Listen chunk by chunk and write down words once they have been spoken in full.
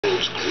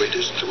YouTube's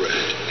greatest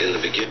threat in the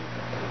beginning.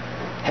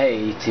 Hey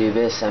YouTube,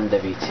 it's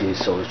MW2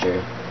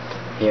 Soldier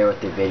here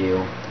with the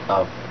video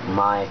of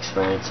my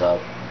experience of,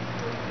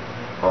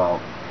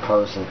 well,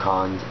 pros and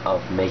cons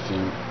of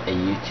making a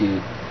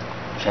YouTube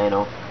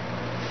channel.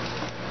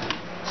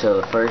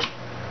 So the first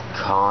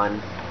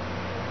con,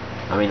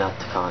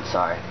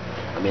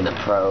 the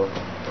pro,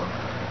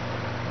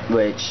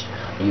 which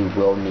you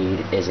will need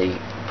is a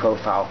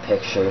profile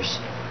pictures,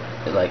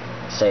 like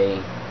say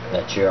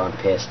that you're on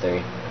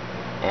PS3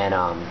 and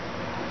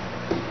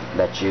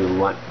that you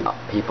want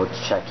people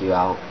to check you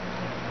out.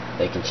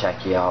 They can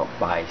check you out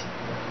by,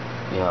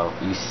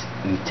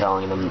 you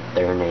telling them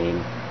their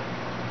name.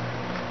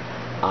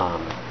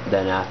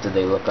 Then after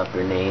they look up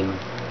your name,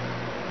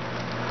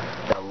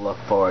 they'll look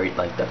for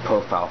like the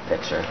profile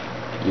picture.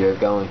 You're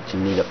going to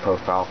need a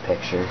profile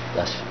picture.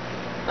 That's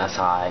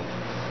how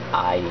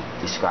I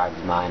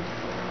described mine.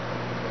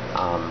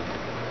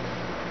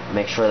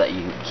 Make sure that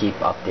you keep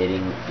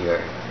updating your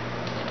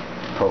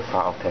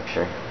profile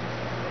picture.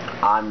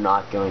 I'm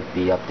not going to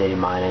be updating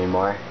mine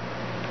anymore,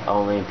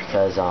 only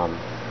because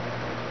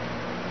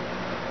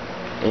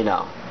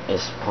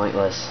it's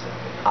pointless.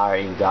 I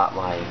already got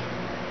my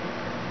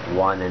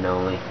one and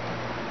only,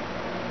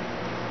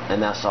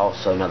 and that's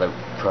also another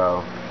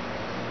pro,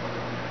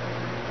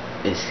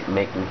 is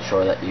making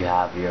sure that you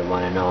have your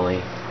one and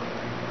only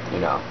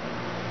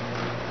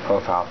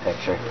profile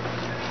picture.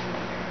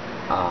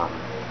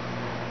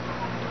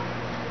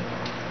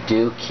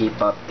 Do keep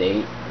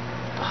update,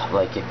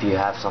 like if you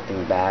have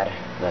something bad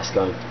that's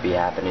going to be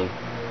happening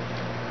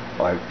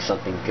or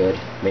something good,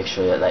 make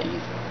sure that you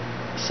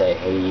say,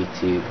 hey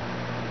YouTube,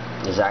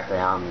 exactly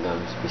how I'm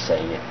going to be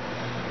saying it.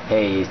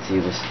 Hey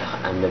YouTube, it's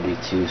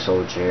MW2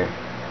 Soldier,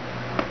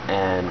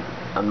 and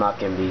I'm not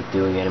going to be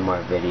doing any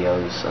more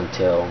videos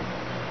until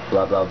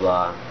blah blah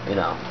blah,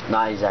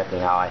 not exactly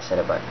how I said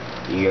it, but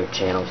your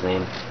channel's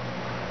name.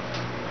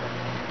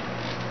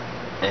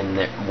 And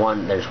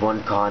there's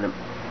one con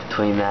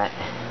between that.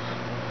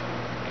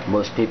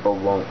 Most people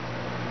won't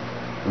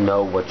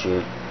know what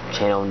your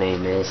channel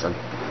name is, and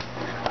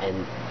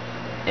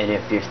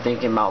if you're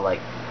thinking about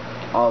like,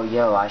 oh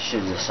yo, I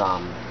should just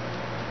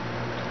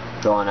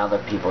go on other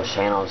people's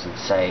channels and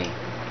say,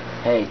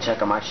 hey,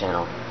 check out my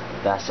channel,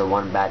 that's the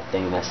one bad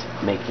thing that's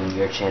making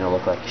your channel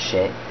look like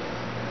shit.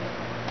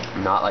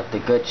 Not like the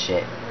good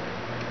shit,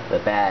 the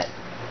bad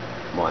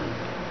one,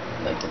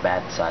 like the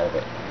bad side of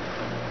it,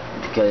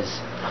 because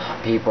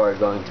people are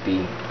going to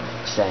be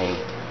saying,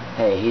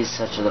 hey, he's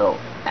such a little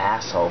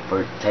asshole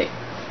for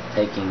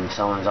taking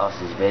someone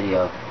else's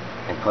video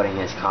and putting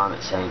his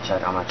comment saying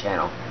check out my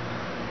channel.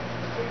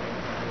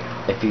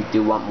 If you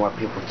do want more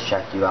people to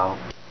check you out,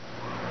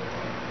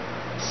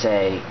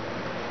 say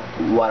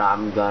what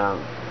I'm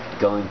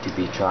going to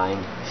be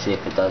trying, see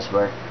if it does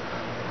work.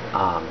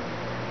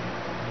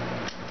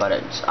 But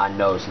I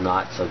know it's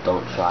not, so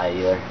don't try it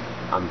either.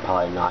 I'm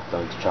probably not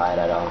going to try it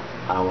at all.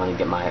 I don't want to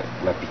get my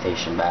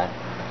reputation bad.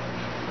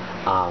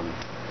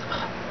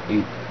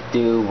 You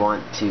do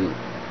want to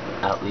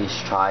at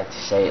least try to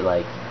say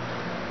like,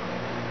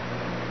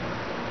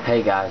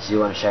 hey guys, you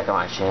want to check out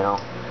my channel?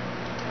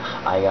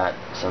 I got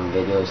some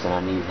videos and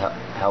I need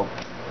help.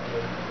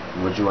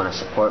 Would you want to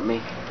support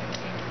me?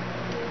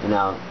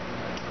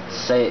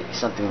 Say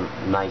something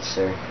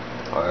nicer,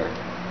 or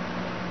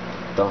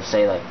don't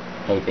say like,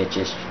 hey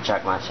bitches,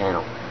 check my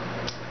channel.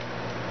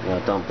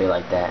 Don't be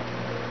like that.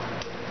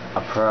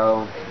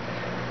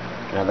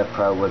 Another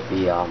pro would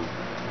be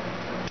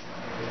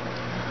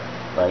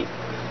like,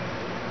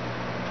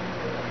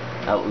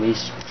 at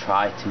least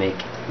try to make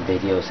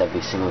videos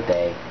every single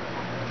day.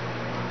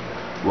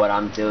 What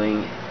I'm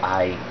doing,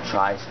 I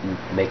try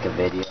to make a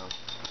video.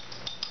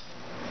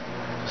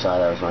 Sorry,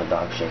 that was my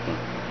dog shaking.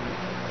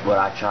 What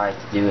I try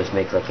to do is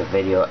make like a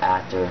video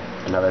after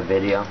another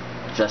video,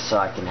 just so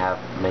I can have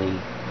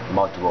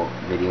multiple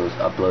videos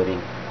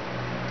uploading,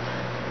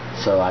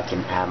 so I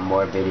can have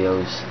more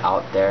videos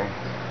out there,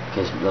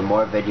 because the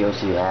more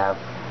videos you have,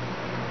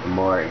 the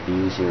more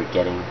views you're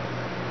getting,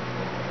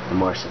 the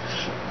more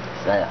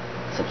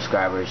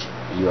subscribers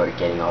you are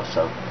getting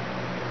also.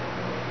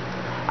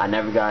 I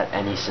never got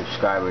any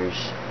subscribers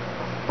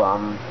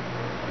from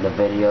the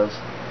videos.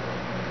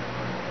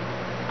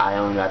 I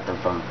only got them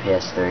from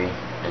PS3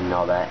 and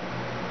all that.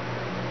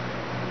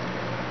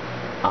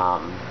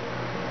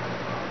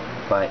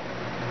 But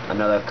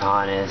another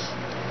con is,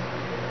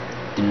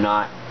 do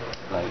not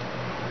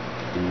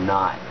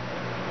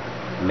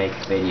make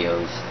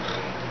videos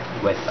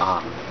with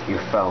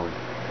your phone.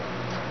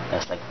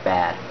 That's like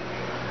bad.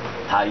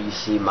 How you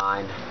see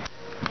mine,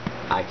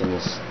 I can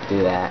just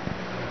do that,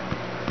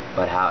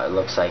 but how it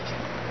looks like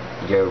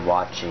you're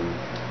watching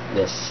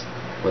this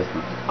with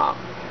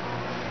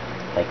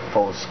like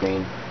full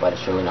screen, but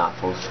it's really not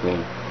full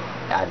screen.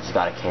 I just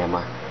got a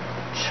camera.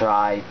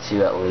 Try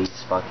to at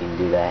least fucking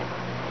do that.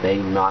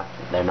 They're not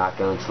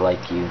going to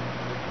like you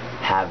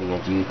having a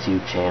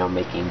YouTube channel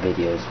making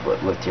videos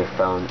with your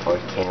phone or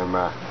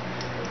camera,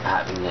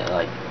 having it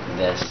like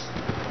this.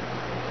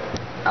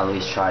 At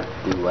least try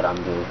to do what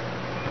I'm doing.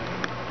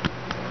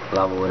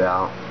 Level it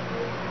out.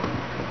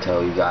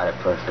 until you got it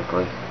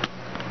perfectly.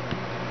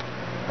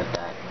 Like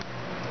that.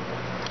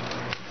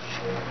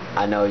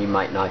 I know you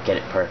might not get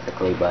it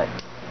perfectly, but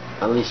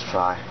at least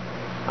try.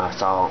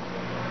 That's all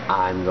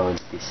I'm going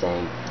to be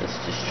saying, is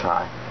just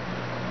try.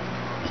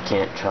 If you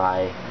can't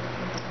try,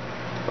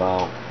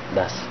 well,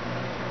 that's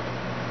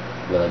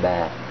really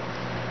bad.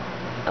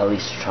 At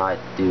least try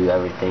to do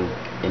everything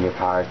in your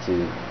power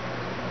to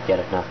get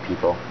enough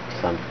people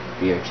to come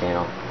to your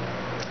channel.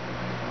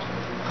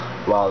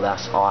 Well,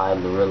 that's all I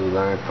really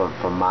learned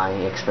from my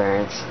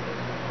experience,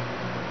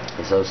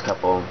 is those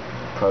couple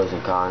pros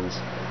and cons.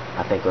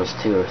 I think it was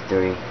 2 or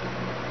 3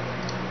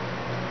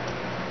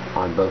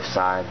 on both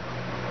sides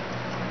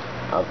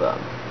of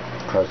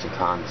pros and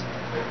cons.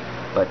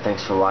 But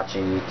thanks for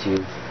watching,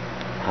 YouTube.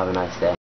 Have a nice day.